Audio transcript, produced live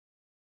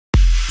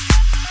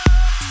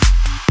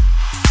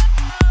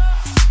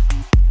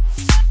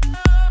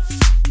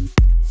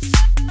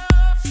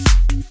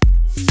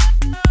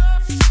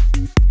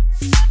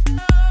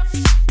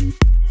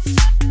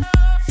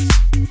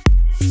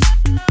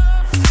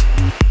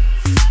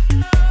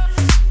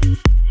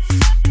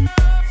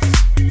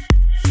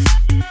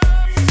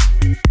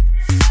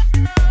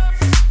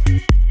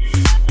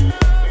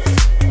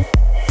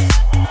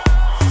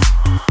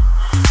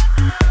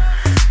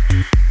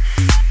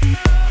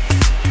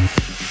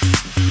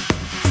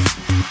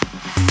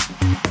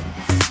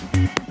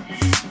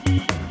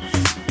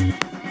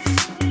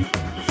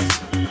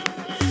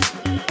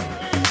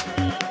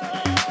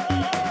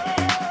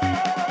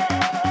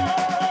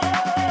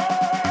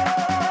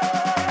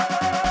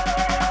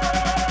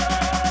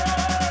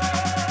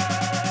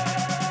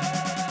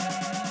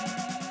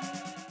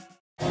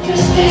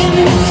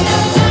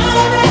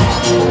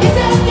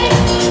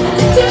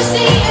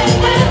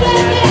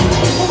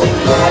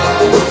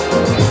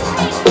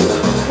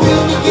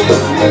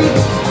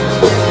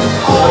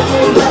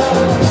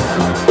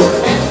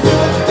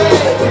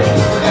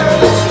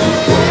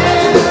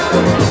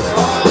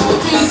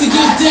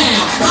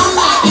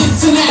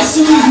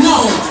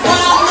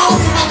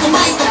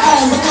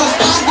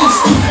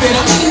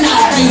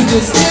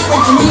Stay away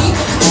from me,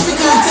 don't be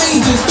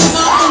contagious, 'cause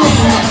I'm the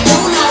man,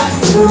 don't knock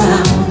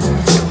around.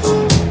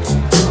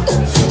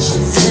 She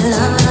said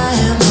I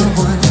am the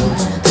one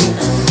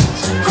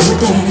who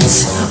dance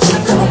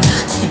alone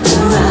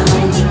around.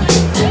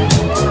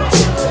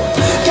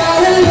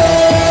 Gotta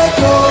let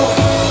go.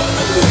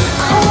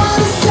 I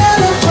wanna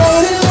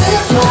celebrate and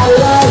live my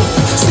life.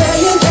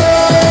 Saying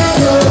hey,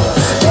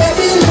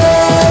 baby,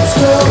 let's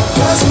go.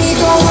 'Cause we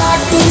gon'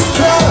 rock this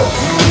club.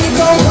 We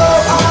gon' go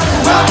on.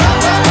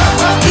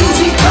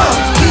 Easy come,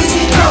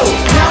 easy go.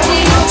 Now we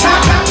on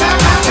top.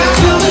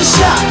 Feel the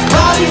shot,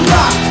 body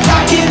rock,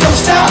 rockin' don't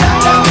stop.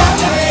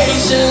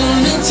 Nation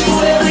into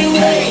every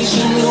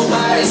nation.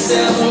 Nobody's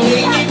ever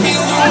made me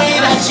feel the way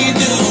that you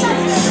do.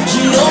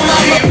 You know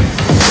my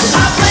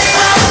I play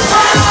my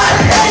part,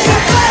 and you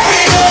play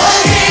your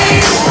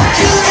game.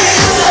 You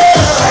give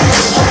love.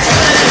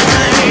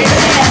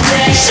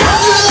 Shot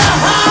to the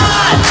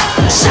heart.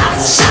 Shot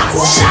to the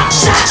heart.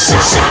 Shot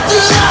to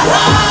the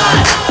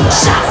heart.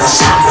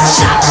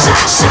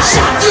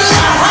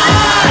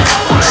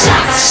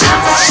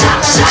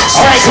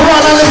 All right, come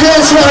on the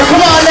dance floor.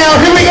 Come on now,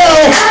 here we go.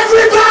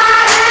 Everybody!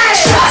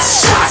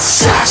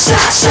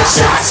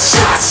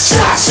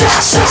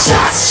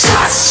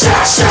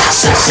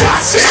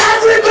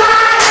 Everybody!